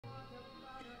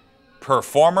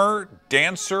Performer,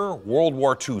 dancer, World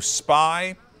War II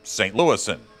spy, St.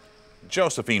 Louisan.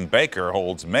 Josephine Baker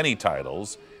holds many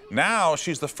titles. Now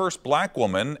she's the first black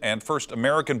woman and first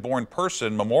American-born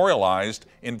person memorialized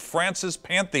in France's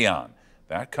Panthéon,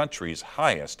 that country's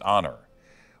highest honor.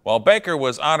 While Baker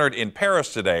was honored in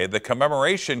Paris today, the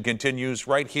commemoration continues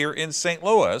right here in St.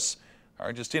 Louis.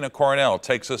 Our Justina Cornell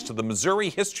takes us to the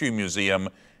Missouri History Museum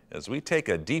as we take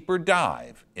a deeper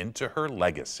dive into her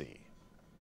legacy.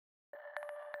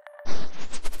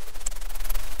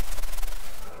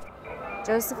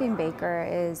 Josephine Baker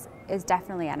is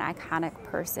definitely an iconic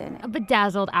person. A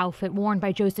bedazzled outfit worn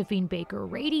by Josephine Baker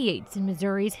radiates in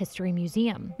Missouri's History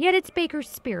Museum, yet it's Baker's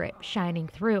spirit shining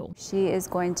through. She is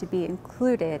going to be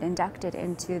inducted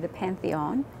into the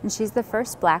Panthéon, and she's the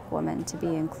first black woman to be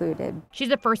included. She's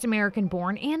the first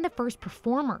American-born and the first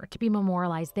performer to be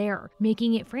memorialized there,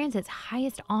 making it France's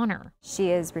highest honor.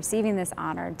 She is receiving this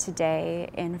honor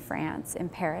today in France, in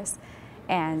Paris.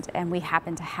 And we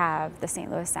happen to have the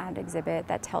St. Louis Sound exhibit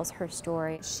that tells her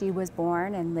story. She was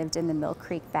born and lived in the Mill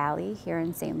Creek Valley here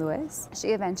in St. Louis. She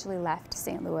eventually left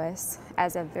St. Louis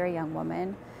as a very young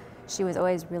woman. She was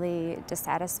always really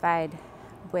dissatisfied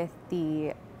with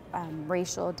the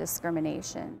racial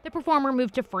discrimination. The performer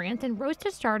moved to France and rose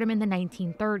to stardom in the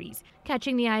 1930s,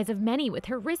 catching the eyes of many with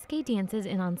her risque dances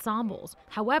in ensembles.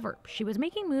 However, she was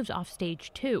making moves off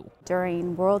stage too.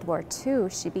 During World War II,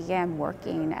 she began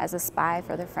working as a spy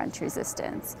for the French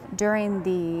resistance. During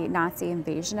the Nazi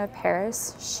invasion of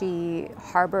Paris, she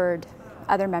harbored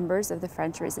other members of the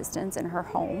French resistance in her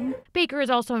home. Baker is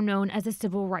also known as a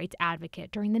civil rights advocate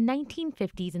during the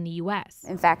 1950s in the U.S.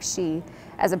 In fact, she,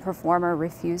 as a performer,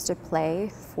 refused to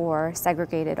play for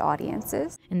segregated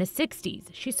audiences. In the 60s,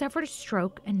 she suffered a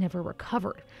stroke and never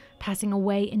recovered, passing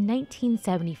away in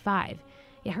 1975.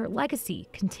 Yet her legacy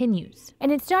continues.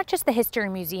 And it's not just the History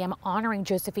Museum honoring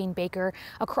Josephine Baker.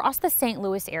 Across the St.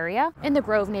 Louis area, in the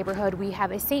Grove neighborhood, we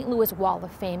have a St. Louis Wall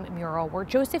of Fame mural where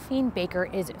Josephine Baker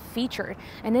is featured.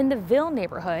 And in the Ville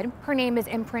neighborhood, her name is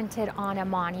imprinted on a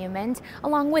monument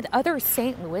along with other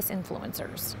St. Louis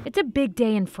influencers. It's a big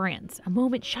day in France, a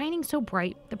moment shining so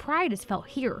bright, the pride is felt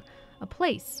here, a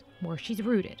place where she's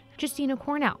rooted. Justina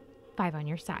Cornell, 5 on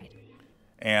your side.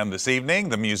 And this evening,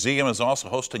 the museum is also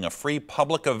hosting a free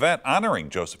public event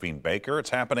honoring Josephine Baker. It's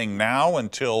happening now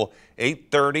until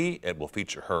 8:30. It will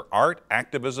feature her art,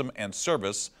 activism, and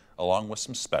service, along with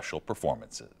some special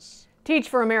performances. Teach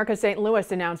for America St.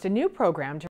 Louis announced a new program to